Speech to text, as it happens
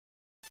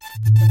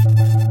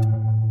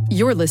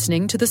You're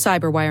listening to the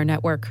Cyberwire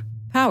Network,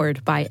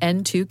 powered by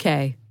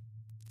N2K.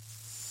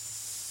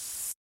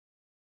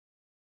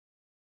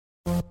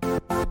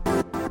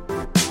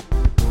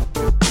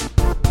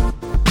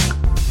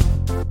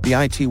 The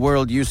IT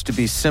world used to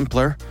be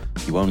simpler.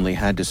 You only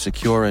had to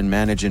secure and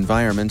manage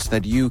environments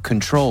that you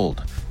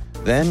controlled.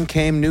 Then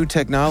came new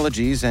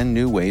technologies and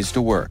new ways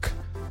to work.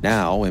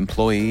 Now,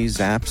 employees,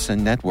 apps,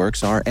 and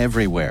networks are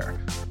everywhere.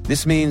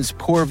 This means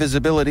poor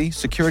visibility,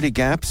 security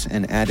gaps,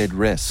 and added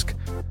risk.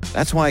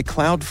 That's why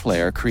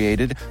Cloudflare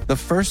created the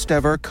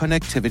first-ever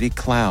connectivity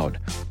cloud.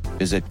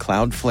 Visit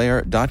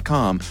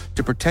cloudflare.com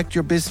to protect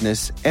your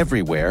business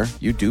everywhere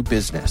you do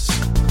business.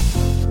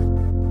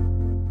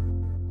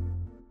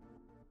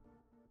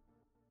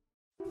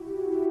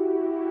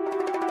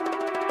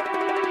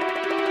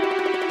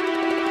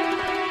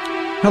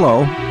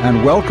 Hello,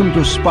 and welcome to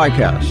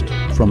Spycast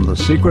from the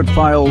secret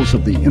files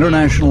of the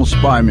International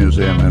Spy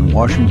Museum in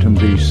Washington,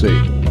 D.C.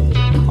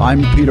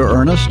 I'm Peter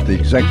Ernest, the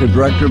executive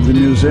director of the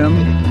museum.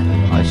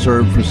 I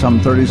served for some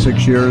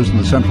 36 years in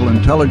the Central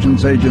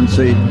Intelligence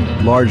Agency,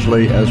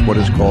 largely as what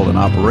is called an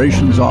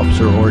operations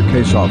officer or a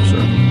case officer.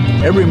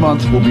 Every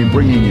month we'll be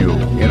bringing you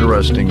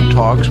interesting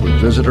talks with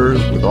visitors,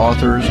 with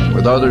authors,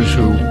 with others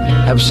who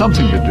have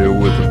something to do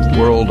with the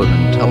world of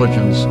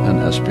intelligence and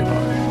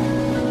espionage.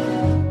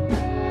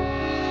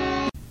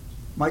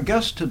 My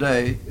guest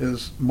today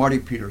is Marty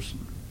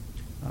Peterson.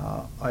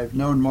 I've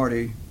known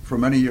Marty for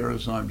many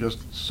years, and I'm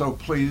just so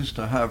pleased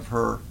to have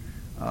her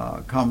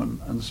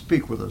come and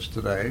speak with us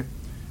today.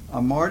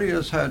 Marty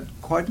has had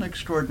quite an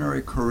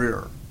extraordinary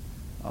career.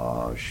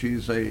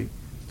 She's a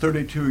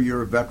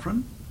 32-year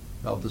veteran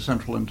of the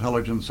Central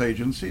Intelligence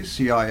Agency,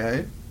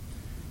 CIA,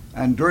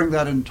 and during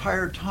that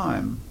entire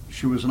time,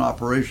 she was in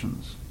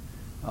operations,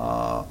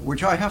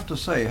 which I have to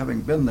say,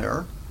 having been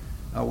there,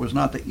 was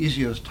not the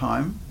easiest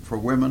time for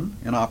women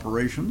in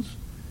operations,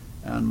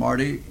 and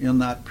Marty, in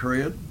that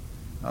period,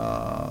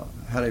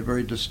 had a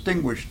very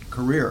distinguished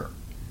career.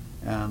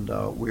 And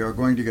we are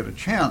going to get a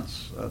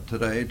chance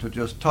today to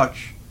just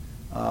touch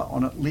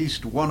on at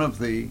least one of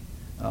the,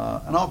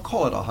 and I'll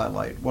call it a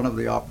highlight, one of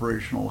the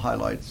operational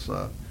highlights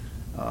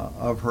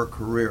of her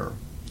career.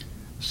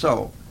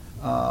 So,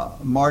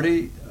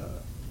 Marty,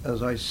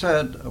 as I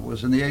said,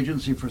 was in the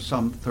agency for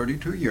some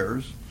 32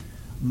 years.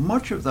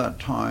 Much of that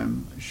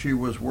time, she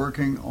was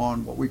working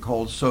on what we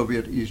call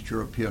Soviet East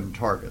European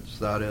targets.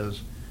 That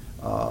is,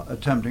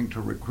 attempting to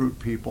recruit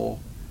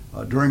people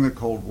during the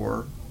Cold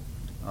War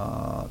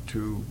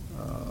to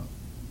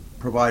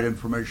provide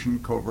information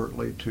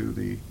covertly to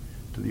the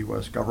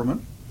U.S.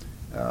 government.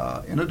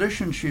 In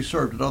addition, she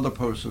served at other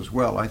posts as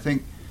well. I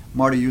think,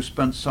 Marty, you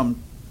spent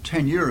some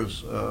 10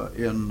 years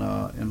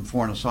in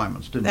foreign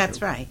assignments, didn't you?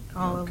 That's right,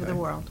 all over the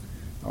world.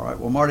 All right.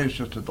 Well, Marty, it's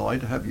just a delight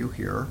to have you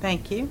here.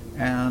 Thank you.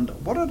 And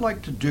what I'd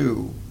like to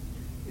do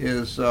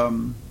is,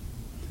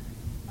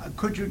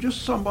 could you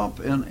just sum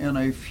up in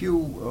a few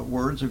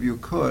words, if you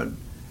could,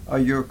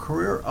 your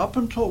career up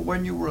until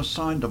when you were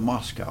assigned to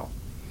Moscow?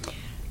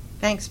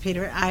 Thanks,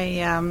 Peter.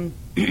 I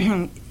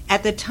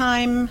at the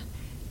time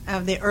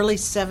of the early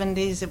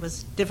 70s, it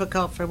was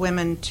difficult for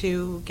women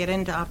to get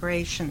into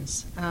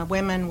operations.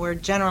 Women were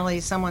generally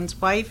someone's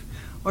wife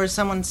or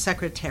someone's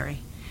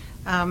secretary.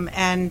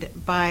 And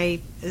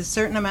by a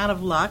certain amount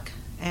of luck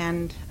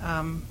and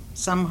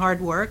some hard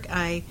work,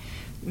 I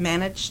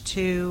managed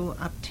to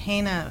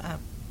obtain an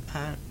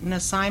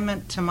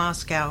assignment to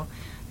Moscow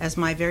as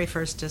my very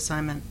first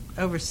assignment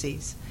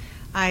overseas.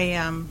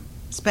 I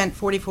spent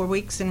 44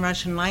 weeks in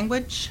Russian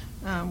language,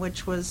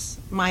 which was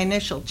my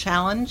initial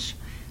challenge.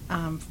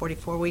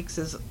 44 weeks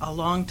is a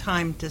long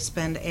time to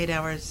spend 8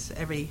 hours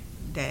every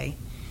day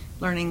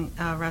learning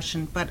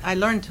Russian, but I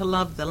learned to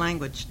love the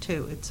language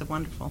too. It's a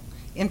wonderful,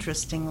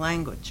 interesting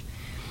language.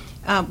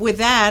 With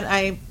that,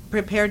 I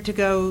prepared to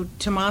go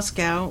to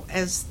Moscow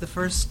as the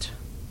first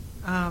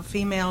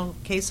female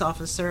case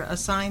officer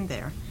assigned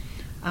there.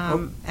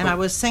 And I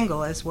was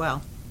single as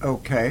well.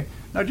 Okay.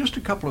 Now, just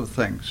a couple of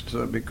things,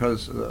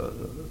 because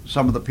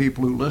some of the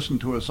people who listen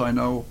to us, I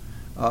know,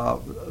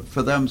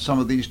 for them, some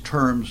of these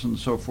terms and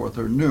so forth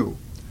are new.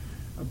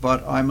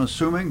 But I'm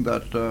assuming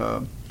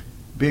that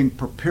being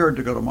prepared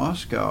to go to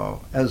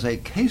Moscow as a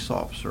case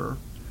officer,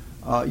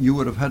 you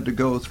would have had to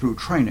go through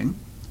training,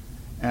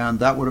 and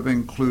that would have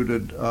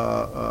included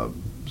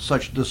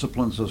such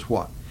disciplines as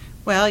what?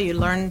 Well, you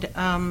learned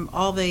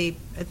all the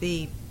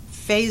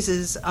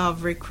phases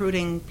of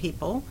recruiting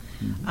people,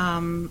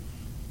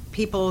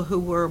 people who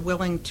were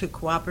willing to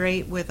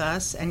cooperate with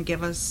us and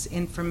give us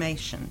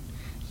information,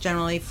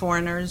 generally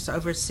foreigners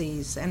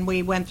overseas. And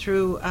we went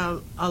through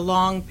a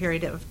long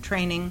period of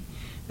training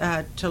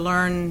to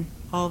learn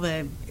all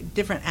the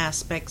different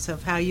aspects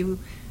of how you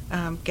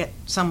get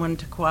someone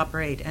to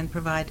cooperate and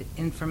provide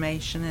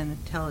information and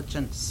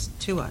intelligence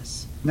to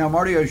us. Now,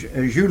 Marty,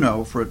 as you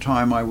know, for a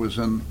time I was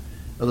in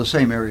the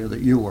same area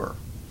that you were.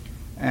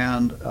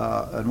 And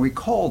we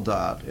called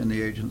that in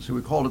the agency,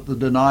 we called it the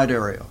denied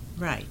area.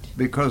 Right.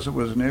 Because it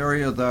was an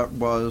area that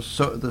was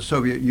the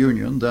Soviet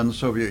Union, then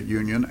Soviet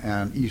Union,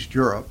 and East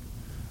Europe,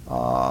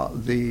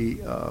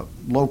 The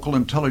local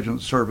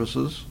intelligence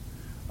services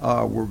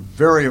were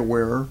very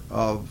aware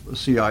of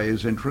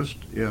CIA's interest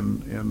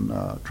in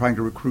trying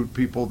to recruit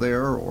people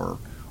there or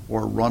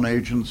run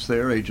agents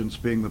there, agents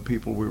being the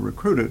people we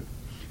recruited.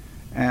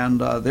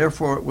 And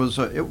therefore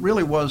it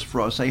really was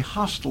for us a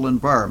hostile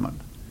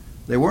environment.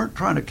 They weren't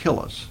trying to kill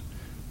us,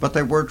 but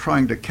they were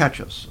trying to catch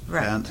us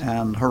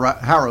and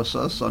harass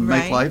us and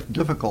make life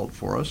difficult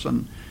for us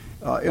and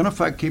in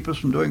effect keep us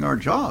from doing our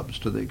jobs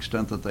to the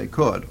extent that they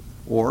could,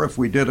 or if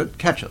we did it,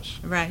 catch us.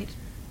 Right.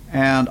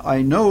 And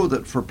I know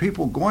that for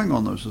people going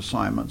on those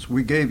assignments,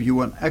 we gave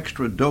you an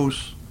extra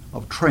dose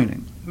of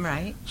training.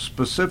 Right.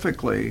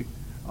 Specifically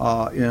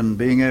in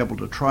being able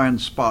to try and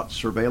spot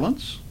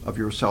surveillance of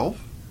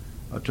yourself,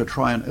 to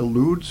try and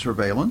elude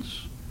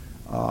surveillance.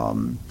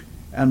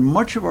 And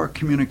much of our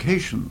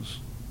communications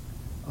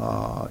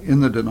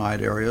in the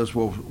denied areas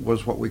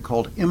was what we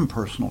called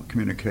impersonal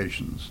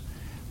communications,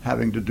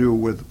 having to do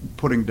with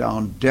putting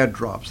down dead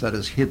drops, that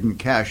is hidden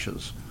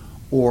caches,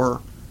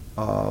 or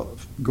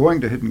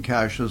going to hidden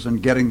caches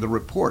and getting the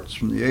reports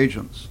from the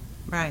agents.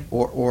 Right.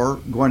 Or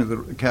going to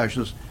the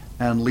caches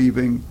and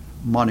leaving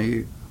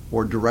money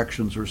or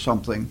directions or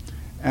something.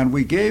 And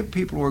we gave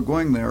people who were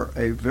going there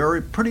a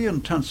pretty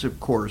intensive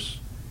course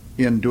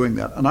in doing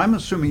that. And I'm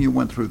assuming you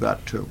went through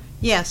that too.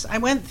 Yes, I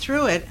went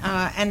through it,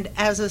 and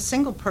as a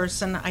single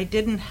person, I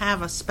didn't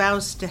have a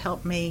spouse to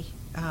help me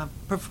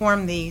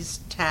perform these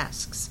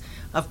tasks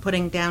of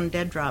putting down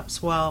dead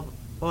drops while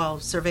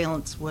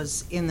surveillance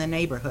was in the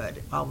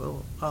neighborhood,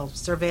 while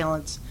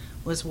surveillance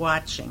was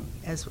watching,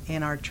 as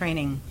in our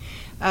training.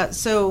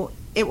 So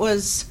it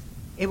was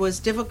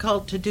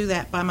difficult to do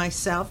that by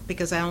myself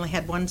because I only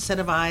had one set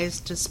of eyes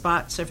to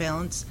spot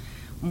surveillance,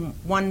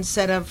 one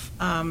set of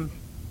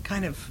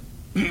kind of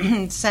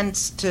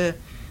sense to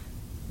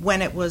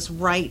when it was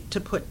right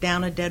to put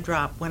down a dead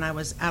drop when I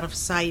was out of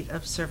sight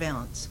of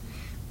surveillance.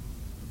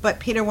 But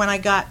Peter, when I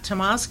got to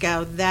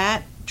Moscow,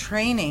 that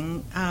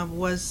training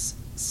was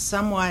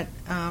somewhat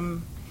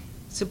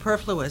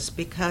superfluous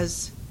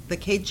because the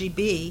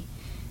KGB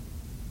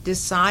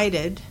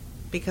decided,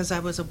 because I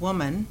was a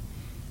woman,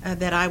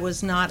 that I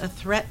was not a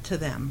threat to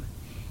them.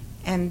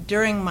 And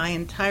during my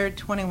entire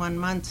 21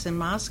 months in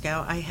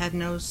Moscow, I had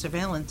no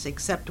surveillance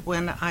except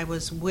when I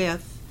was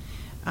with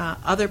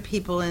other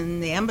people in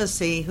the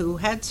embassy who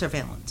had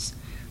surveillance.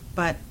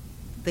 But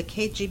the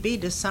KGB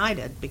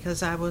decided,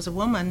 because I was a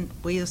woman,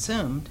 we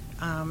assumed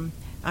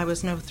I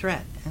was no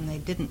threat, and they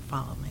didn't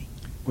follow me.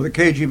 Well, the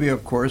KGB,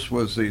 of course,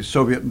 was the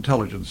Soviet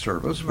intelligence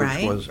service,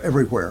 which was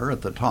everywhere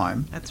at the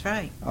time. That's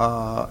right.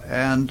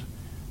 And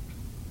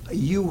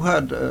you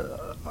had,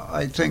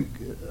 I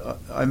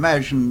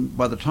imagine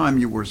by the time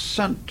you were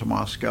sent to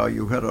Moscow,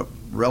 you had a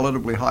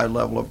relatively high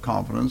level of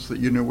confidence that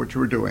you knew what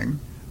you were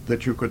doing,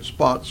 that you could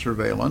spot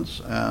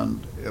surveillance,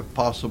 and if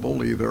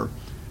possible, either,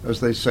 as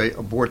they say,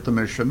 abort the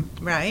mission.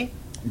 Right.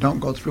 Don't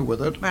go through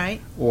with it.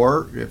 Right.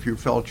 Or, if you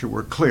felt you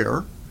were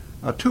clear,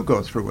 to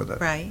go through with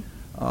it. Right.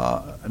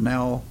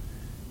 Now,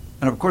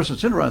 and of course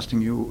it's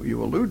interesting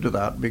you allude to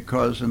that,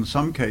 because in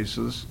some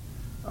cases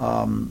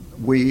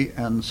we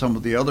and some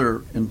of the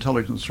other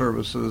intelligence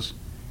services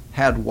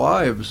had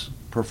wives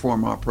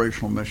perform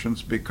operational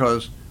missions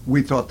because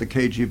we thought the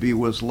KGB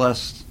was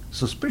less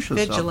suspicious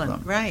Vigilant, of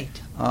them.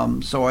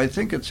 right. So I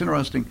think it's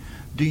interesting.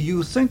 Do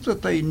you think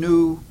that they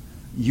knew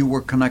you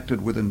were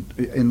connected with,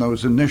 in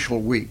those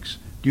initial weeks,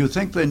 do you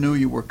think they knew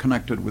you were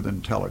connected with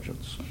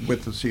intelligence,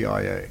 with the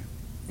CIA?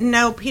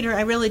 No, Peter,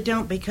 I really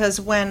don't, because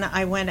when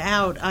I went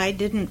out, I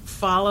didn't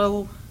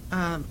follow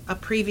a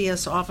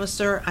previous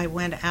officer. I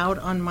went out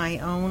on my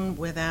own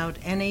without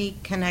any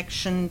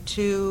connection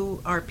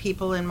to our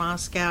people in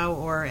Moscow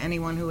or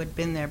anyone who had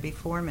been there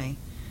before me.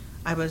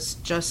 I was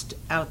just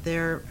out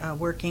there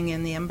working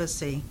in the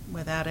embassy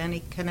without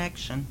any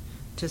connection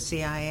to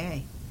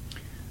CIA.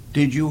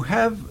 Did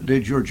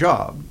your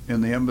job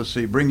in the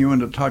embassy bring you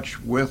into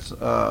touch with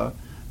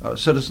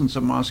citizens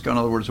of Moscow? In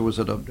other words, was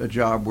it a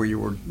job where you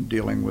were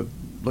dealing with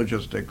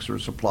logistics or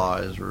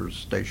supplies or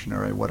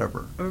stationery,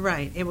 whatever?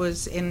 Right. It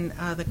was in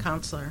the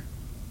consular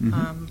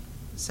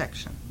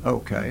section.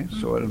 Okay,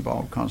 so it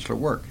involved consular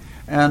work.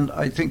 And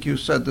I think you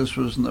said this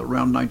was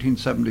around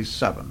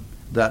 1977.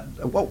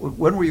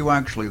 When were you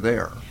actually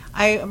there?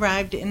 I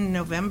arrived in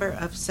November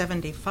of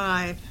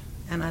 75,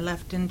 and I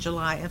left in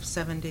July of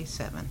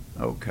 77.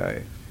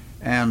 Okay.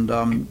 And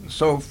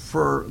so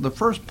for the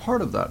first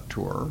part of that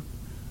tour,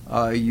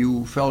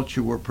 you felt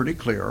you were pretty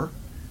clear.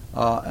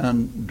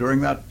 And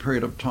during that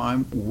period of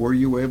time, were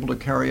you able to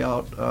carry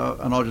out,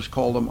 and I'll just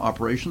call them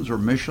operations or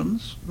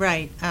missions?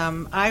 Right.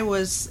 I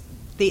was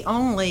the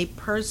only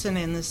person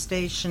in the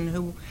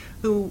station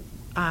who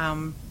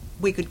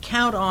we could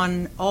count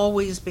on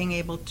always being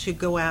able to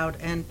go out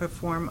and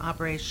perform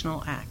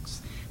operational acts,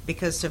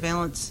 because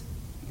surveillance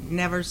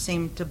never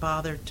seemed to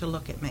bother to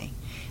look at me.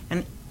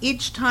 And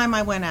each time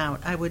I went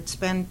out, I would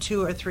spend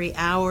 2 or 3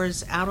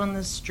 hours out on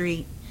the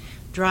street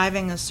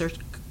driving a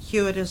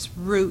circuitous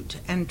route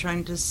and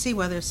trying to see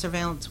whether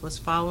surveillance was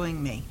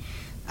following me.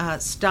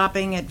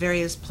 stopping at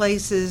various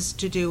places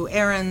to do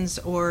errands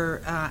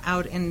or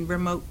out in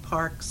remote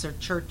parks or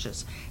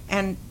churches.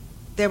 And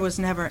there was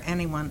never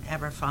anyone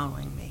ever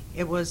following me.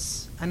 It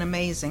was an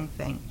amazing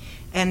thing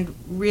and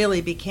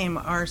really became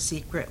our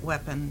secret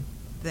weapon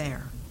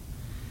there.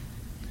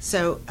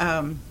 So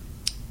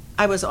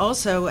I was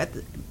also,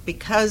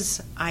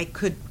 because I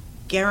could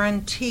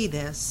guarantee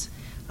this,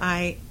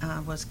 I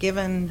was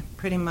given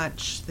pretty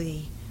much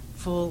the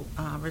full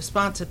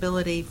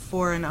responsibility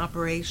for an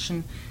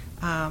operation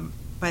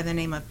by the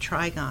name of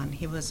Trigon.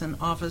 He was an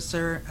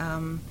officer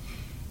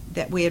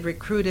that we had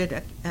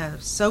recruited,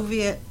 a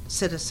Soviet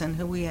citizen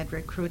who we had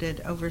recruited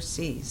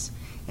overseas.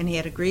 And he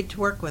had agreed to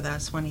work with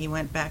us when he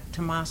went back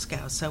to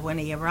Moscow. So when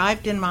he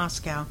arrived in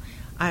Moscow,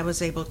 I was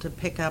able to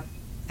pick up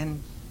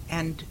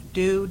and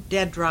do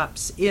dead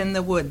drops in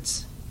the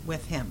woods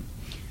with him.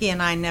 He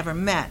and I never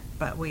met,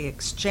 but we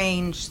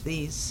exchanged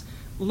these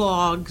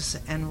logs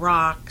and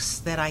rocks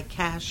that I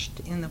cached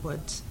in the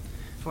woods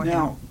for him.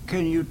 Now,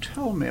 can you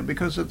tell me,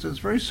 because it's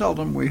very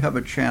seldom we have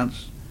a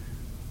chance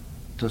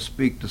to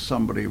speak to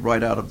somebody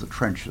right out of the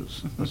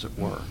trenches, as it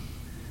were.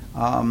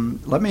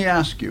 Let me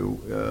ask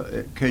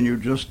you, can you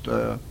just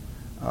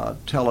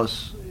tell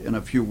us in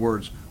a few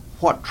words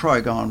what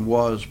Trigon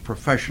was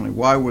professionally?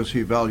 Why was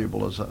he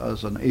valuable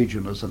as an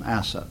agent, as an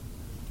asset?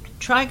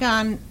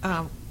 Trigon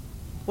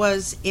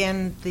was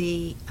in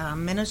the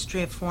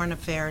Ministry of Foreign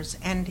Affairs,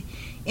 and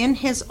in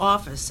his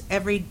office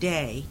every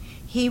day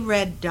he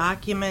read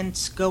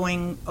documents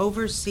going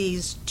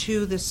overseas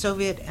to the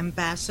Soviet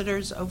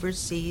ambassadors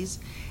overseas,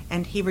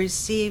 and he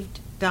received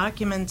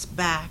documents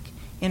back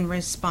in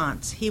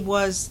response. He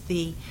was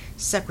the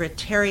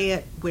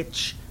secretariat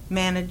which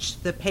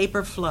managed the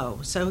paper flow,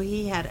 so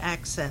he had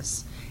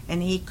access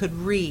and he could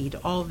read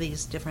all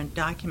these different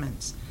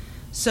documents.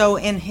 So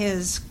in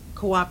his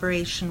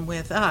cooperation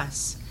with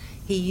us,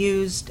 he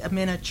used a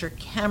miniature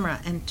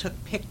camera and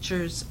took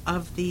pictures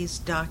of these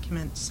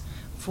documents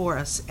for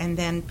us and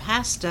then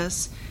passed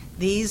us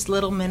these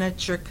little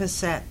miniature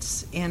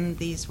cassettes in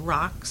these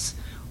rocks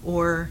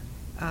or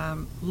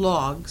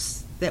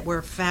logs that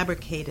were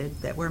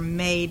fabricated, that were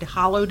made,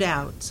 hollowed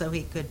out, so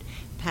he could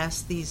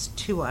pass these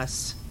to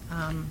us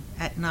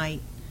at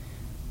night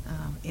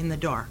in the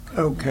dark.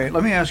 Okay,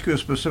 let me ask you a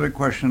specific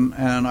question,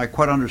 and I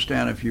quite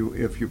understand if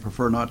you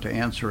prefer not to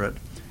answer it.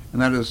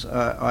 And that is,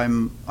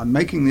 I'm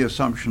making the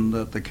assumption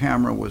that the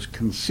camera was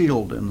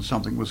concealed in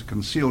something, was a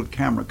concealed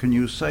camera. Can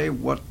you say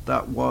what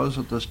that was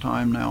at this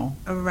time now?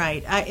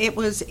 Right. It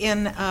was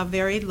in a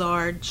very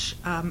large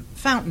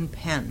fountain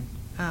pen,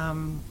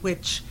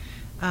 which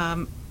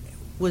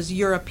was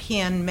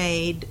European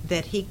made,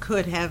 that he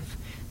could have,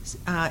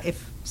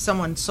 if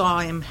someone saw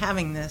him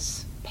having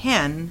this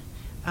pen,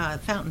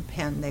 fountain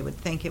pen, they would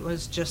think it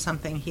was just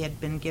something he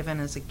had been given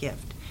as a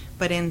gift.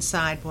 But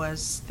inside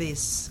was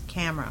this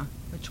camera,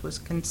 which was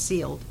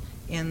concealed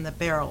in the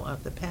barrel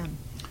of the pen.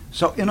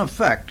 So in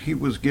effect, he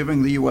was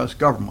giving the U.S.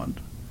 government,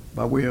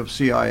 by way of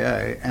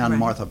CIA and Right.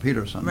 Martha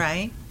Peterson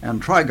Right.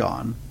 and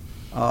Trigon,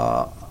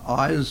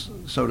 eyes,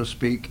 so to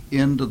speak,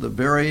 into the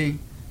very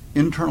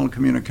internal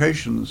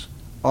communications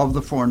of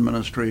the foreign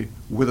ministry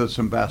with its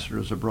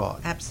ambassadors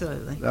abroad.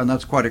 Absolutely. And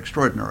that's quite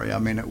extraordinary. I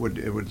mean, it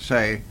would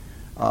say,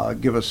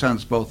 give a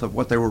sense both of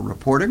what they were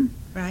reporting,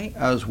 Right.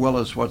 as well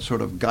as what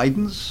sort of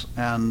guidance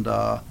and,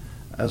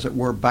 as it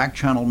were, back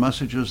channel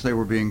messages they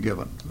were being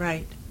given.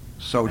 Right.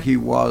 So Right. he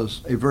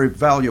was a very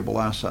valuable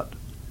asset.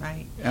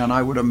 Right. And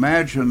I would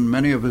imagine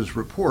many of his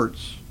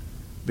reports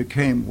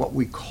became what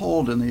we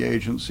called in the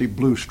agency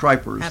blue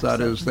stripers. That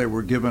is, Absolutely. they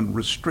were given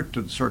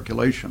restricted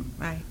circulation.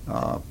 Right.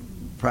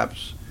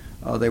 Perhaps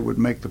they would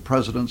make the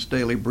president's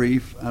daily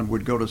brief and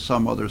would go to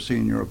some other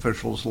senior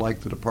officials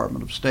like the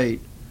Department of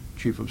State,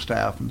 Chief of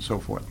Staff, and so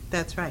forth.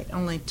 That's right.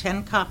 Only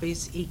 10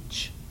 copies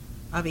each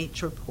of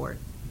each report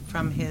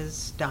from Mm-hmm.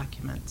 his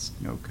documents.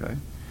 Okay.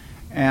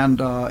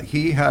 And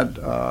he had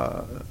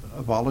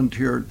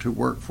volunteered to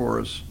work for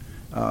us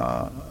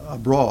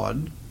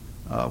abroad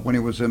when he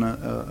was in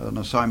an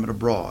assignment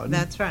abroad.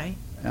 That's right.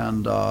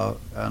 And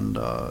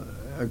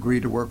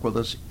agreed to work with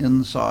us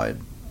inside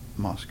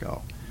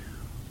Moscow.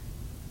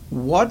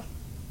 What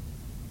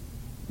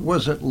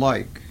was it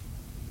like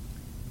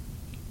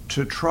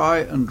to try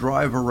and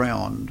drive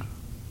around,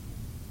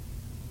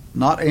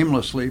 not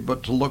aimlessly,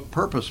 but to look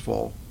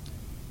purposeful,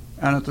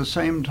 and at the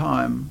same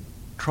time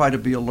try to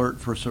be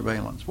alert for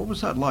surveillance? What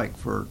was that like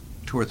for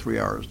 2 or 3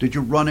 hours? Did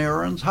you run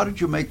errands? How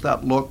did you make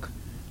that look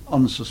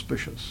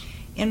unsuspicious?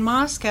 In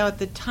Moscow at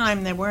the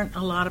time, there weren't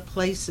a lot of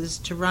places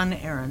to run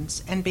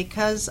errands, and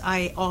because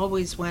I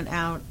always went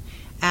out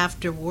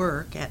after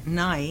work at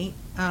night,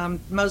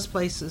 most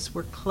places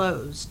were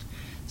closed.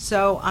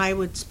 So I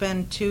would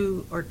spend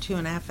 2 or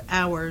 2.5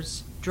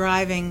 hours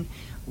driving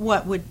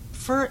what would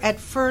at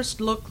first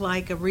look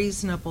like a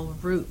reasonable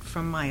route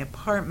from my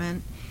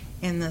apartment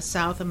in the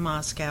south of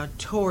Moscow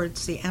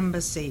towards the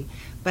embassy.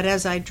 But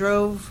as I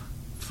drove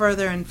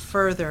further and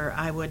further,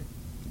 I would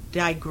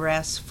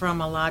digress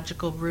from a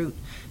logical route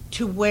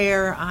to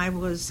where I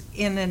was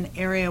in an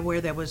area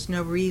where there was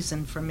no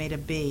reason for me to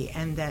be,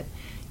 and that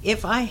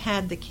if I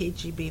had the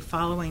KGB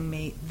following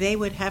me, they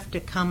would have to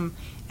come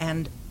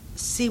and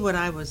see what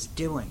I was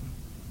doing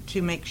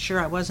to make sure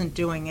I wasn't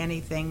doing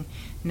anything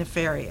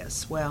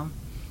nefarious. Well,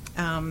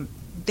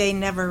 they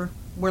never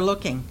were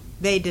looking.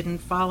 They didn't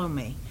follow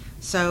me.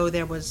 So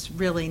there was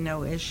really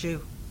no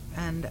issue.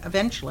 And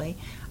eventually,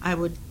 I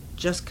would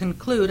just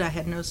conclude I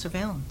had no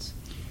surveillance.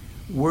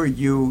 Were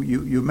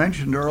you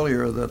mentioned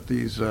earlier that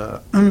these,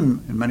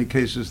 in many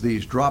cases,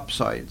 these drop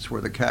sites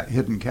where the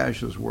hidden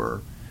caches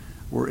were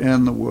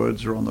in the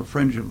woods or on the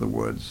fringe of the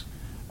woods.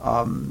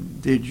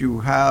 Did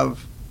you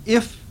have,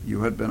 if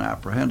you had been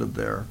apprehended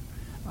there,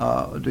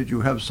 did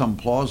you have some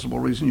plausible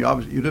reason?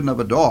 You didn't have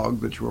a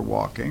dog that you were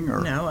walking,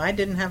 or no, I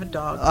didn't have a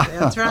dog.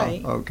 That's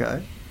right.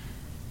 Okay.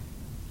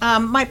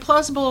 My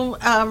plausible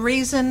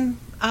reason,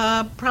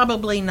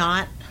 probably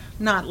not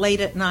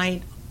late at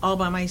night, all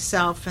by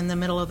myself in the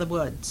middle of the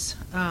woods.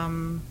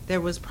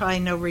 There was probably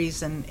no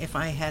reason if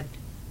I had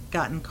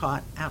gotten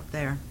caught out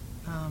there.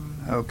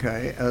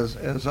 Okay.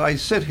 As I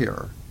sit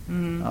here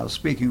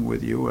speaking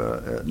with you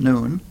at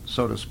noon,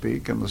 so to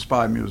speak, in the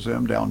Spy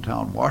Museum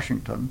downtown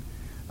Washington,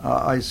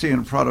 I see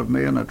in front of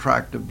me an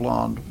attractive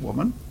blonde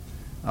woman,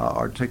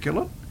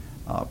 articulate,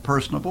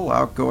 personable,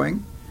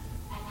 outgoing.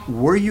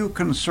 Were you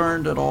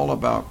concerned at all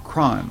about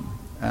crime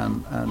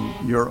and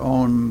your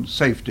own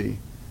safety,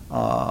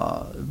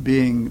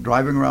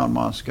 driving around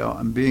Moscow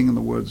and being in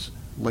the woods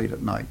late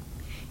at night?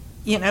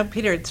 You know,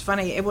 Peter, it's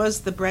funny. It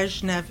was the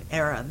Brezhnev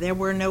era. There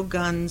were no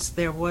guns.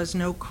 There was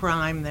no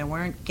crime. There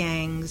weren't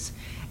gangs.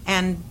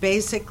 And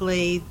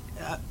basically,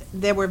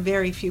 there were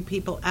very few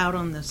people out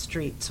on the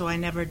street, so I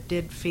never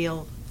did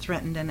feel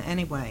threatened in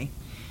any way.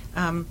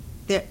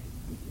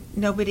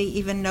 Nobody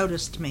even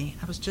noticed me.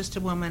 I was just a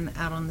woman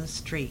out on the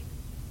street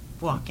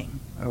walking.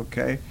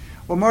 Okay.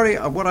 Well, Marty,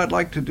 what I'd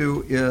like to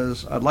do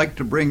is I'd like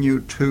to bring you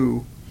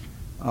to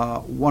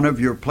one of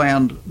your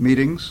planned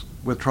meetings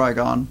with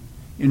Trigon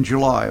in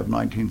July of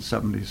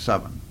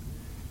 1977.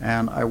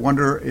 And I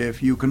wonder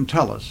if you can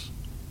tell us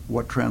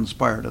what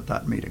transpired at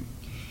that meeting.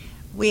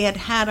 We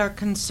had our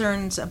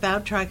concerns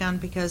about Trigon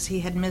because he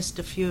had missed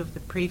a few of the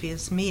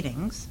previous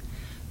meetings.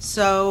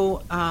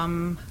 So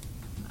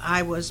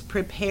I was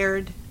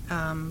prepared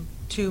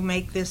to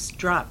make this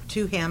drop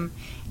to him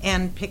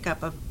and pick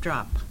up a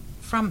drop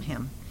from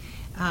him.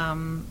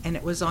 And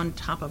it was on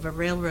top of a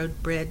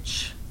railroad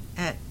bridge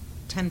at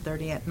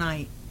 10:30 at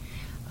night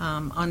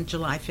on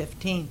July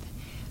 15th.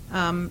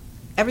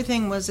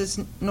 Everything was as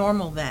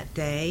normal that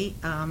day.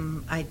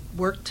 I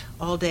worked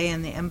all day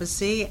in the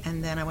embassy,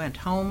 and then I went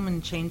home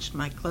and changed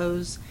my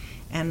clothes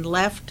and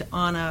left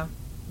on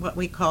what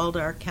we called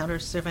our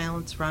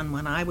counter-surveillance run,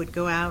 when I would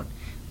go out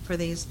for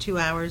these 2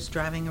 hours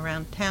driving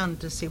around town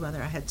to see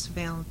whether I had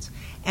surveillance.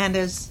 And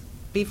as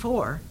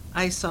before,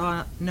 I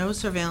saw no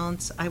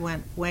surveillance. I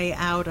went way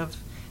out of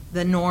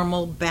the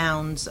normal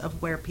bounds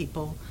of where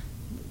people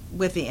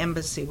with the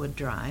embassy would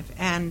drive,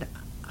 and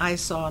I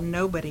saw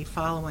nobody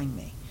following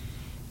me.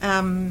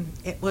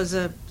 It was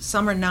a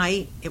summer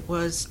night. It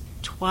was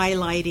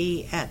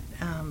twilighty at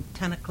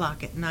 10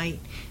 o'clock at night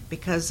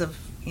because of,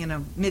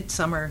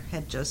 midsummer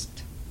had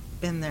just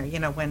been there,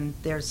 when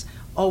there's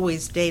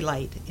always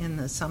daylight in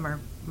the summer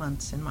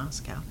months in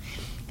Moscow.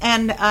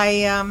 And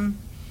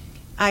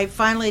I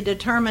finally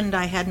determined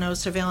I had no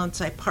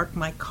surveillance. I parked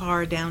my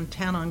car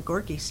downtown on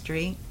Gorky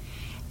Street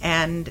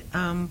and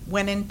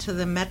went into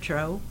the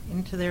metro,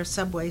 into their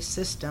subway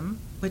system,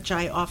 which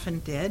I often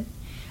did.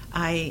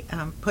 I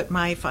put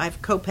my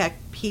 5 kopeck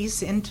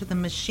piece into the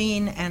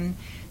machine and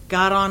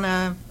got on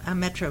a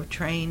metro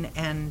train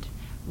and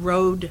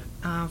rode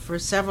for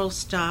several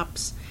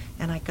stops.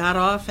 And I got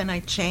off and I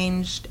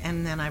changed,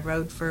 and then I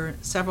rode for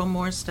several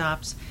more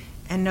stops,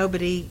 and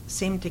nobody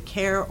seemed to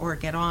care or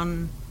get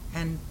on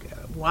and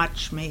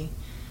watch me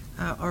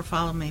or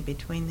follow me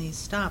between these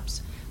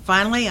stops.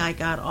 Finally, I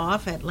got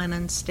off at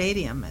Lenin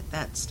Stadium at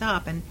that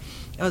stop, and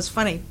it was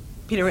funny,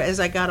 Peter, as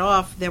I got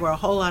off, there were a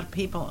whole lot of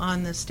people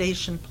on the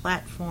station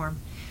platform.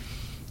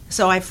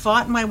 So I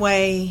fought my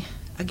way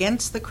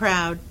against the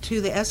crowd to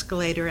the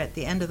escalator at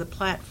the end of the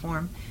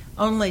platform,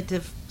 only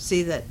to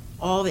see that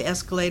all the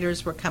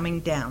escalators were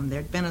coming down.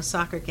 There'd been a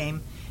soccer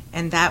game,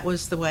 and that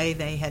was the way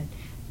they had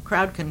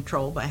crowd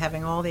control, by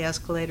having all the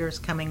escalators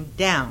coming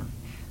down.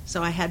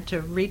 So I had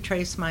to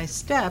retrace my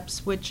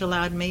steps, which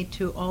allowed me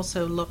to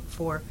also look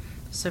for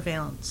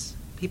surveillance,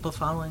 people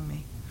following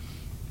me.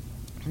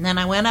 And then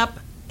I went up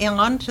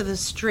onto the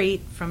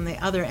street from the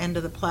other end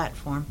of the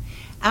platform,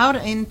 out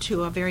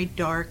into a very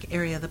dark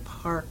area of the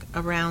park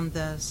around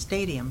the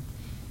stadium.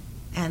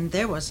 And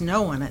there was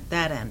no one at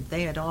that end.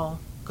 They had all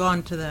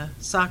gone to the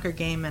soccer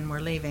game and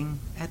were leaving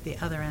at the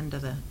other end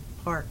of the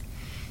park.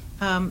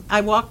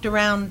 I walked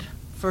around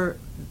for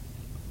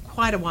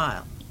quite a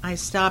while. I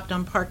stopped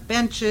on park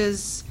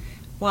benches,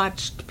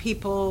 watched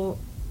people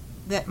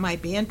that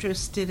might be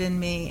interested in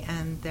me,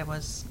 and there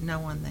was no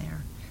one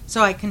there.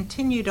 So I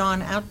continued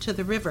on out to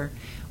the river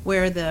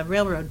where the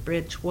railroad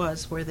bridge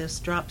was, where this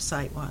drop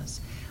site was.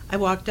 I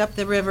walked up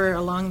the river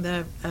along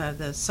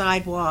the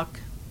sidewalk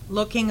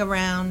looking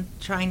around,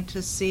 trying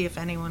to see if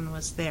anyone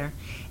was there.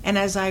 And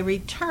as I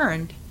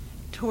returned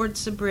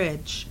towards the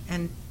bridge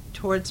and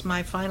towards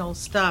my final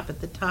stop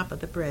at the top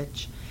of the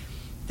bridge,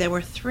 there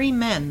were 3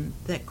 men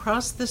that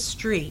crossed the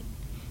street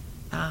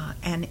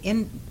and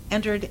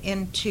entered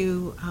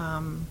into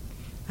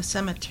a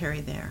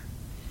cemetery there.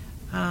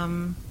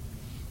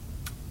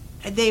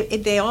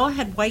 They all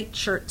had white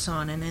shirts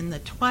on, and in the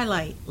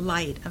twilight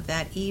light of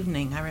that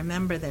evening, I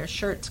remember their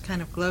shirts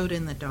kind of glowed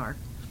in the dark.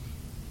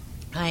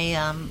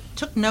 I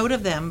took note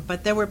of them,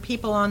 but there were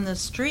people on the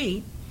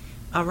street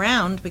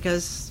around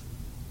because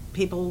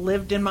people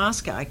lived in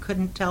Moscow. I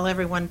couldn't tell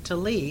everyone to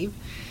leave,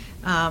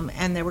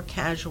 and there were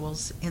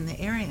casuals in the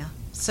area.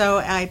 So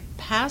I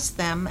passed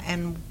them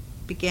and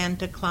began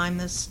to climb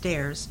the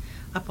stairs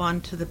up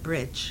onto the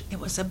bridge. It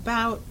was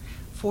about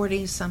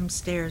 40-some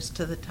stairs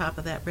to the top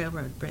of that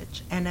railroad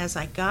bridge. And as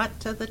I got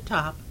to the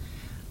top,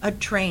 a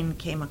train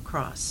came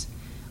across,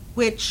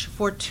 which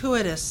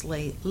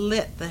fortuitously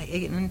lit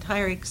the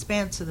entire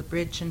expanse of the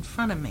bridge in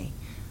front of me.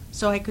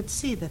 So I could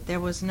see that there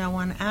was no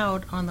one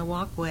out on the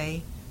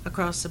walkway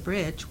across the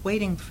bridge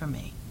waiting for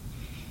me.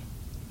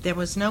 There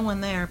was no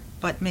one there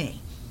but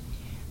me.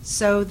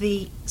 So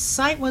the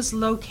site was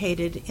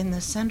located in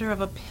the center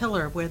of a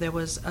pillar where there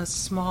was a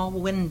small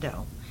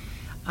window,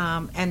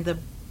 and the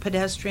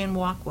pedestrian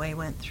walkway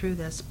went through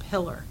this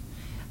pillar.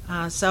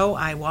 So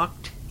I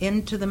walked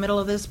into the middle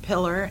of this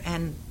pillar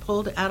and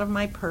pulled out of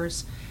my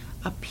purse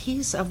a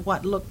piece of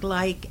what looked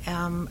like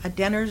a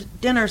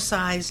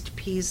dinner-sized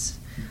piece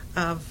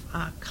of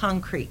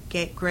concrete,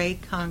 gray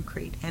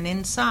concrete, and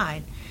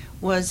inside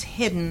was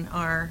hidden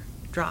our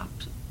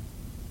dropped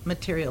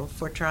material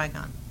for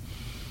Trigon.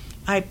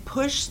 I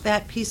pushed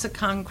that piece of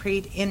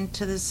concrete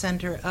into the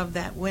center of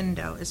that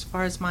window as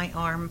far as my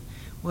arm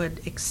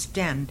would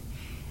extend.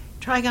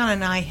 Trigon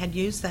and I had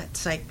used that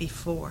site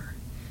before,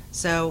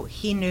 so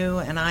he knew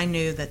and I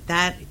knew that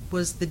that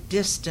was the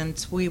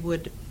distance we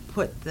would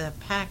put the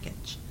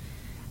package.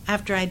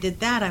 After I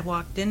did that, I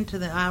walked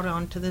out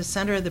onto the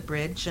center of the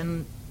bridge,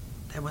 and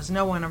there was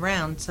no one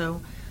around,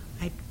 so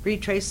I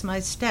retraced my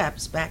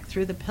steps back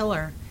through the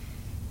pillar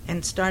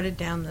and started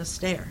down the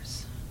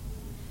stairs.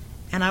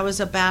 And I was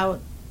about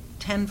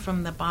 10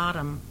 from the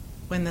bottom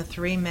when the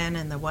 3 men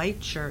in the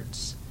white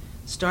shirts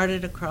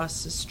started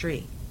across the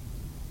street.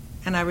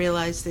 And I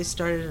realized they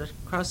started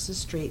across the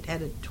street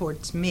headed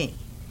towards me.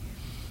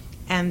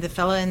 And the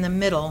fellow in the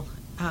middle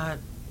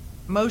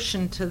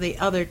motioned to the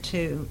other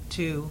 2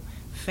 to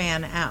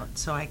fan out,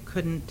 so I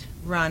couldn't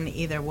run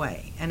either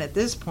way. And at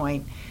this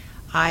point,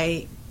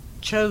 I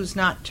chose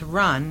not to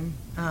run.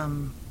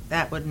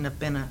 That wouldn't have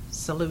been a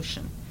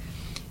solution.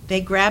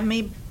 They grabbed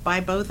me by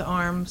both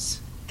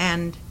arms,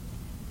 and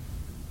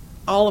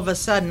all of a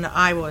sudden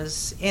I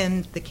was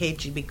in the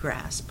KGB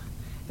grasp.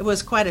 It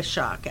was quite a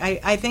shock.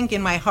 I think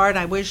in my heart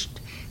I wished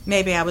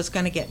maybe I was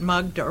going to get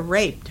mugged or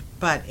raped,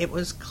 but it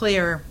was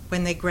clear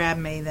when they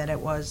grabbed me that it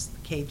was the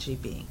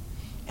KGB.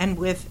 And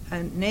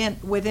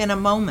within a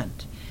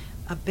moment,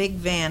 a big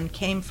van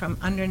came from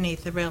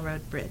underneath the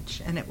railroad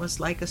bridge, and it was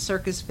like a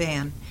circus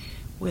van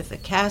with a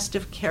cast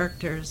of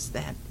characters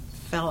that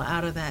fell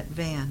out of that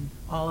van,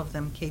 all of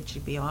them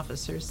KGB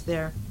officers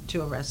there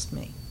to arrest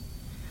me.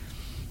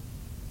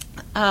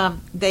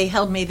 They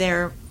held me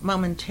there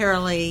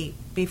momentarily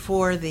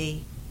before the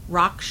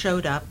rock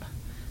showed up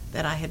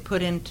that I had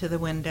put into the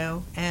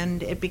window,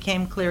 and it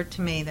became clear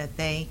to me that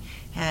they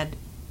had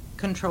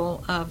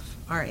control of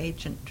our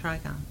agent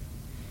Trigon.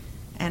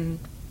 And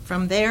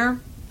from there,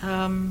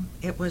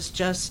 it was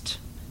just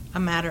a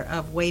matter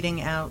of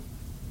waiting out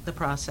the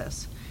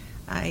process.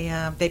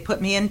 They put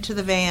me into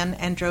the van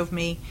and drove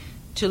me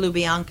to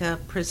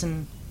Lubyanka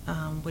prison,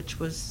 which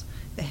was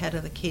the head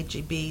of the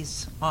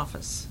KGB's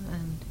office.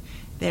 And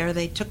there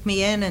they took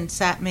me in and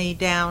sat me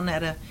down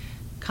at a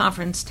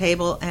conference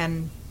table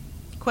and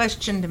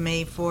questioned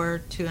me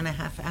for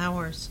 2.5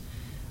 hours.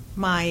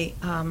 My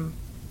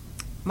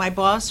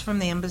boss from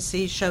the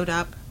embassy showed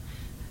up,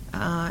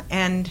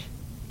 and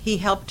he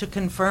helped to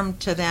confirm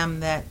to them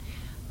that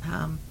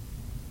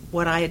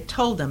what I had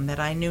told them, that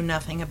I knew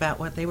nothing about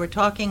what they were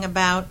talking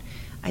about.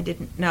 I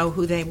didn't know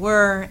who they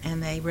were,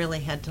 and they really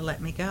had to let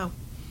me go.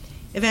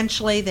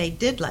 Eventually, they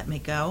did let me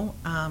go.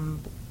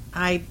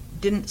 I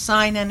didn't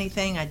sign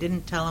anything. I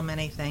didn't tell them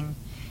anything.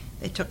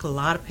 They took a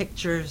lot of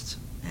pictures,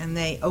 and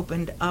they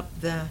opened up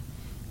the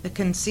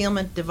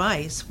concealment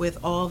device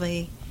with all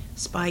the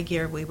spy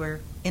gear we were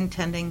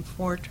intending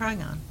for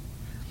Trigon.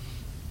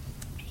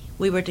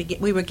 We were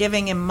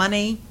giving him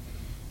money,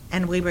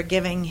 and we were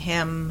giving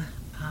him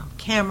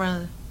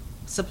camera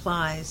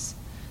supplies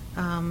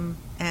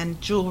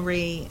and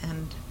jewelry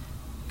and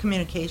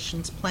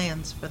communications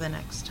plans for the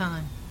next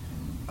time.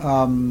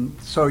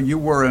 So you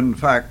were in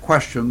fact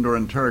questioned or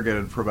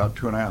interrogated for about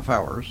 2.5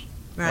 hours.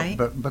 Right.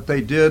 But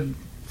they did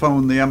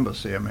phone the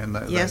embassy. I mean,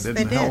 Yes, they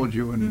they didn't did. hold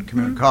you in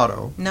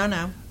communicado.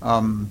 No.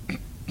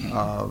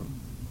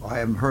 I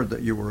haven't heard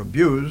that you were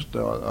abused,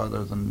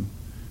 other than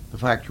the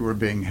fact you were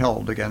being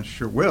held against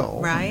your will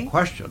Right. and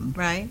questioned.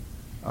 Right.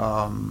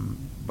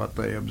 But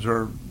they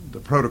observed the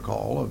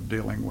protocol of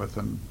dealing with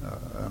an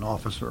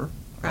officer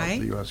Right. of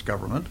the U.S.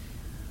 government,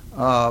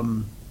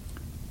 and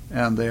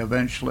they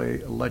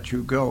eventually let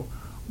you go.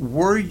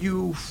 Were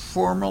you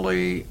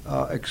formally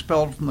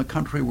expelled from the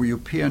country? Were you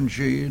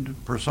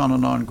PNG'd, persona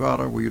non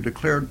grata? Were you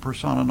declared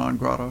persona non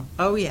grata?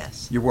 Oh,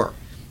 yes. You were.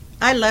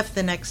 I left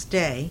the next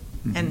day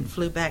Mm-hmm. and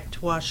flew back to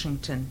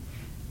Washington.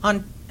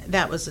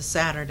 That was a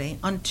Saturday.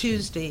 On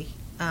Tuesday,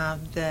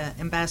 the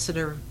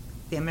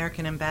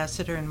American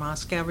ambassador in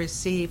Moscow,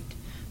 received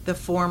the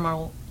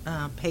formal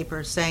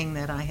paper saying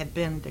that I had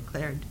been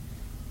declared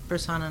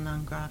persona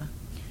non grata.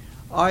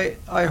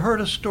 I heard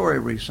a story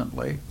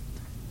recently,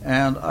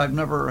 and I've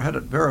never had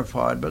it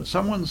verified, but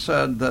someone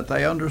said that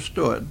they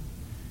understood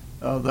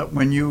that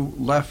when you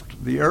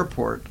left the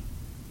airport,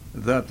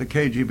 that the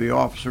KGB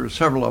officers,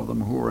 several of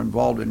them who were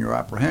involved in your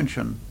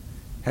apprehension,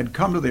 had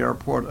come to the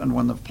airport, and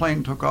when the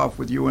plane took off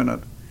with you in it,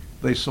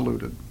 they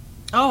saluted.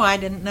 Oh, I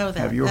didn't know that.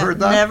 Have you heard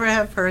that? Never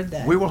have heard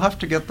that. We will have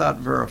to get that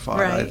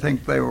verified. I Right.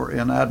 think they were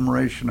in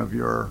admiration of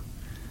your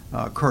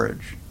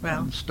courage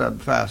Well. and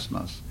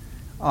steadfastness.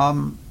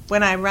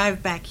 When I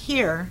arrived back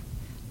here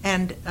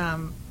and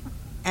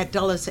at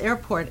Dulles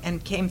Airport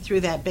and came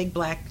through that big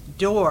black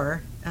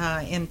door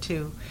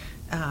into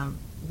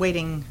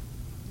waiting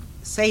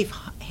safe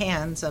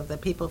hands of the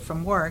people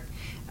from work,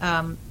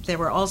 there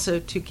were also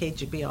 2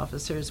 KGB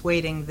officers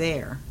waiting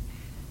there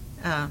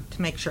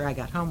to make sure I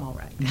got home all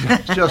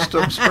right. Just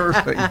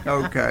observing.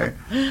 Okay.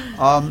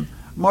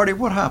 Marty,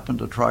 what happened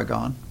to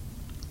Trigon?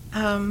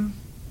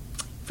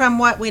 From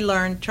what we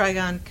learned,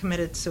 Trigon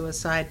committed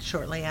suicide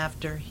shortly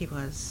after he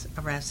was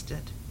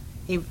arrested.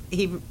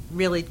 He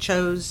really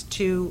chose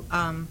to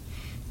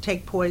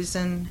take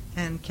poison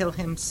and kill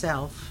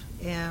himself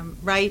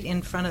right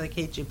in front of the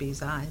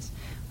KGB's eyes,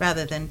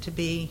 rather than to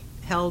be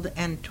held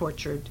and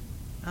tortured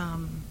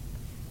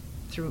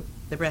through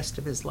the rest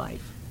of his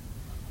life.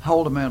 How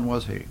old a man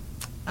was he?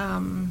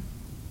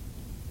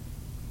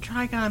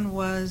 Trigon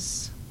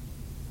was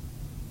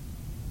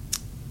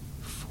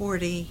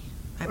 40,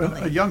 I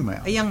believe. A young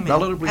man. A young man.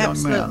 Relatively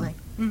Absolutely. young man.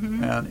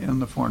 Mm-hmm. And in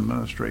the foreign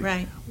ministry.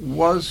 Right.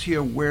 Was he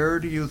aware,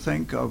 do you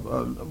think,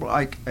 of,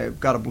 I've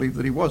got to believe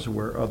that he was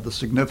aware of the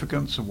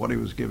significance of what he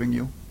was giving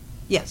you?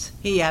 Yes,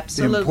 he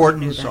absolutely The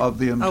importance knew that. of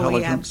the Oh, he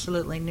intelligence?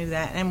 absolutely knew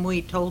that. And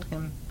we told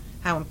him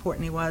how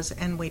important he was,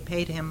 and we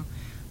paid him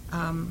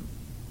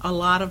a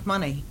lot of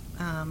money.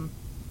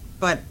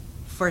 But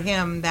for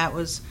him, that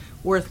was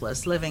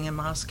worthless, living in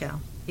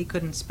Moscow. He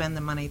couldn't spend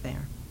the money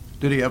there.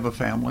 Did he have a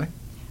family?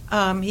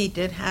 He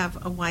did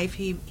have a wife.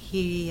 He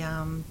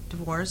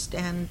divorced,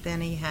 and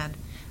then he had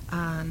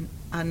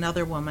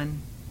another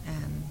woman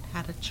and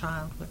had a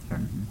child with her.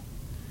 Mm-hmm.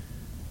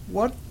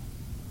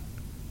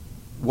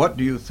 What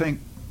do you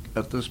think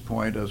at this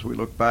point, as we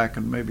look back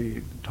and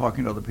maybe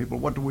talking to other people,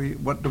 what do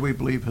we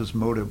believe his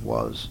motive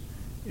was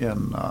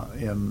in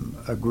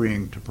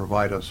agreeing to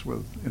provide us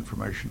with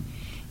information?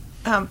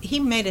 He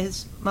made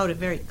his motive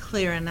very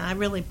clear, and I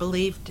really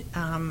believed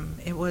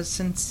it was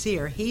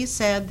sincere. He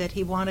said that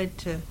he wanted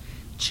to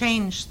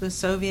change the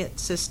Soviet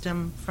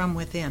system from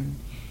within.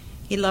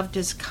 He loved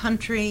his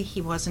country.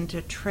 He wasn't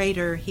a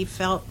traitor. He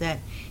felt that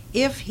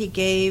if he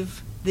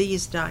gave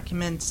these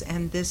documents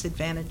and this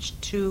advantage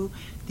to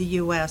the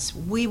U.S.,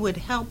 we would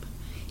help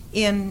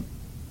in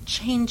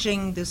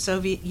changing the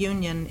Soviet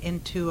Union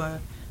into a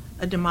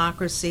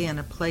democracy and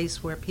a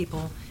place where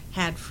people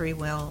had free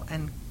will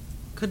and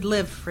could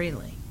live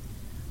freely.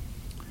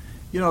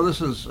 You know,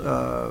 this is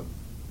an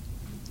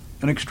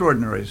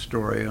extraordinary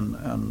story,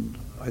 and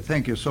I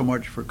thank you so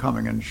much for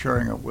coming and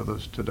sharing it with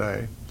us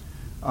today.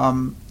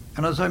 And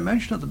as I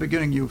mentioned at the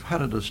beginning, you've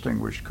had a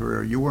distinguished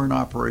career. You were in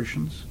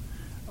operations.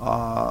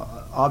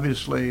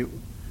 Obviously,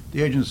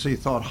 the agency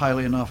thought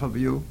highly enough of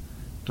you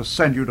to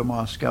send you to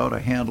Moscow to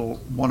handle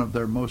one of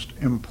their most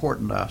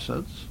important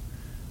assets.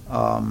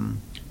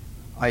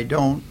 I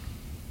don't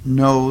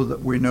know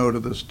that we know to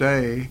this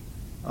day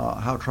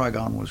how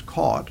Trigon was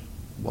caught,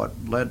 what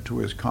led to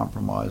his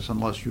compromise,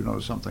 unless you know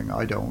something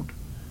I don't.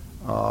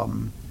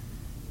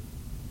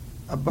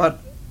 But,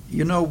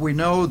 you know, we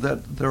know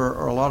that there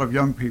are a lot of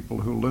young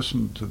people who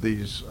listen to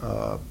these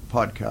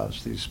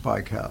podcasts, these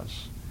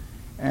spycasts.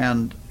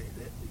 And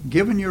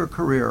given your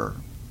career,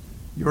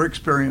 your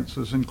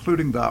experiences,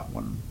 including that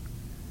one,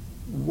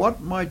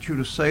 what might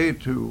you say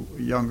to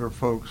younger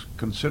folks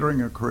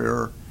considering a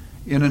career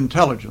in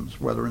intelligence,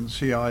 whether in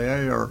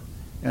CIA or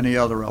any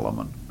other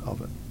element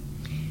of it?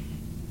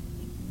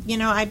 You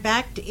know, I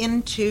backed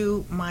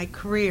into my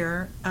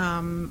career.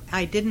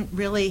 I didn't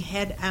really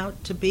head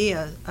out to be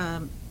a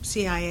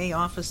CIA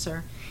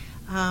officer.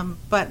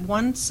 But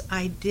once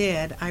I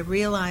did, I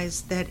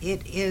realized that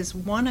it is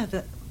one of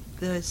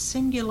the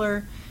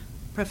singular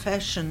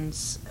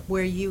professions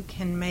where you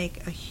can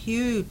make a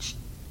huge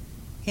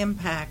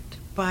impact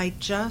by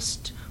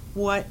just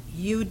what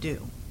you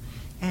do.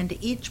 And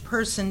each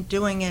person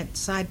doing it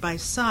side by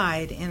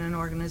side in an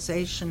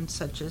organization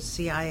such as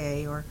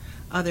CIA or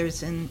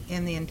others in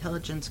the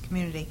intelligence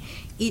community,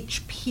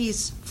 each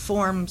piece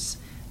forms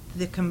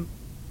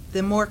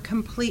the more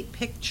complete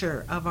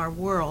picture of our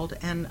world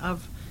and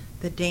of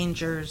the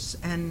dangers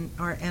and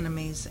our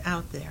enemies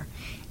out there.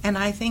 And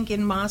I think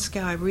in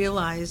Moscow I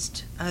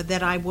realized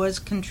that I was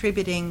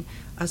contributing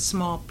a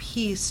small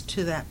piece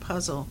to that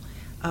puzzle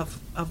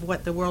of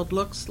what the world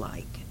looks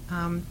like.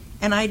 And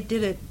I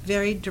did it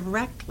very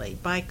directly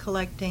by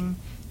collecting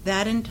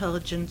that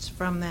intelligence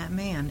from that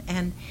man.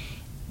 And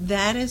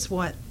that is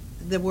what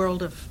the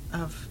world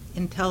of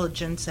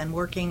intelligence and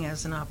working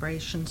as an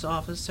operations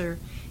officer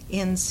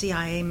in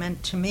CIA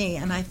meant to me.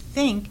 And I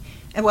think,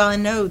 well, I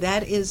know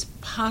that is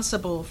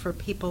possible for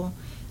people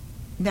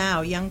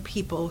now, young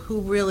people who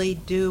really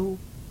do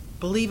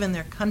believe in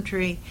their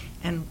country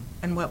and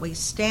what we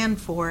stand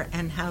for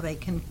and how they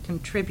can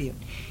contribute.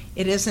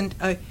 It isn't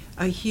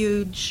a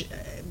huge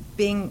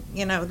being,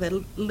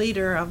 the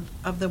leader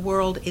of the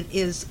world. It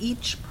is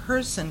each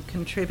person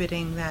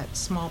contributing that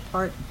small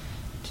part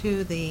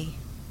to the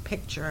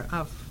picture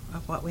of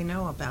what we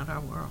know about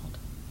our world.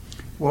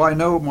 Well, I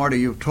know, Marty,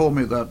 you've told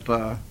me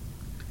that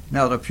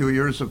now that a few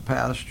years have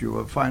passed, you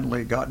have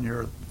finally gotten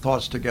your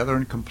thoughts together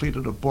and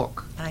completed a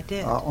book. I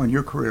did. On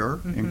your career,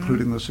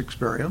 including this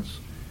experience.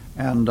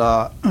 And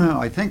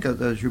I think,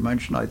 as you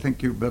mentioned, I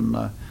think you've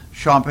been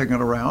shopping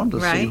it around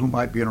to see who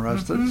might be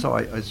interested. So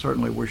I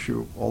certainly wish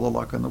you all the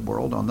luck in the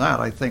world on that.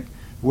 I think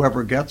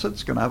whoever gets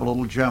it's going to have a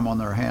little gem on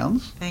their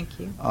hands. Thank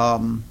you.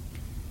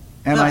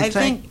 And well,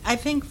 I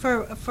think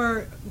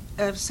for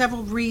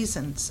several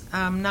reasons,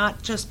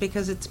 not just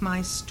because it's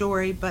my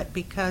story, but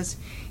because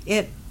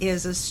it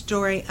is a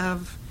story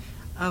of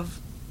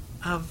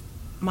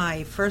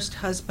my first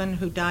husband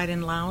who died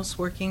in Laos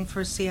working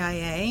for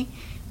CIA,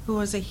 who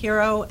was a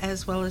hero,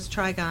 as well as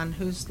Trigon,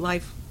 whose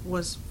life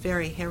was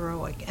very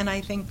heroic. And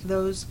I think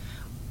those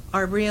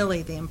are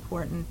really the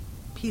important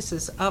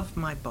pieces of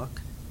my book,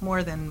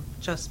 more than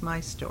just my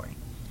story.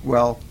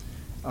 Well,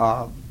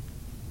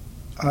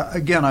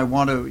 again, I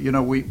want to,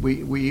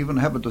 we even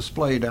have a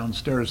display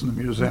downstairs in the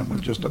museum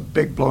with just a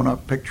big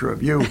blown-up picture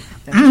of you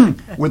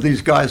with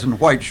these guys in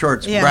white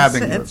shirts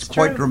grabbing you. It's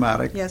quite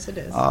dramatic. Yes, it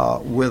is.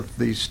 With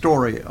the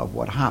story of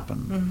what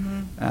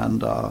happened.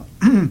 And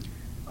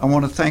I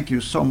want to thank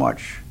you so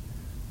much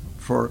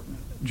for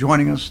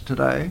joining us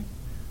today,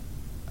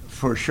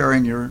 for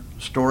sharing your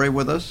story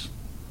with us,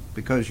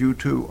 because you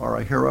too are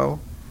a hero.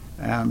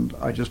 And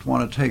I just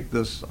want to take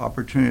this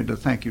opportunity to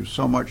thank you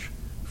so much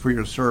for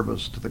your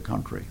service to the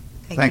country.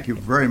 Thank you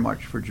very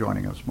much for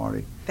joining us,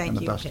 Marty. Thank you,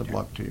 and the best Peter. of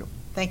luck to you.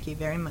 Thank you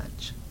very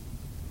much.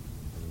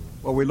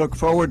 Well, we look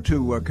forward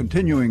to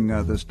continuing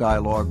this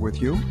dialogue with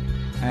you.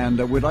 And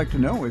we'd like to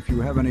know if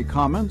you have any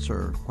comments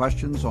or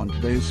questions on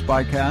today's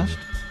Spycast.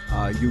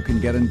 You can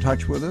get in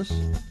touch with us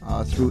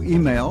through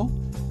email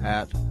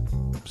at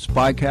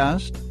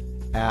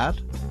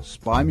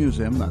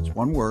spycast@spymuseum, that's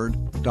one word,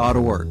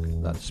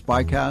 .org. That's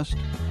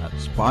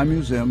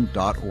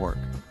spycast@spymuseum.org.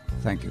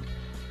 Thank you.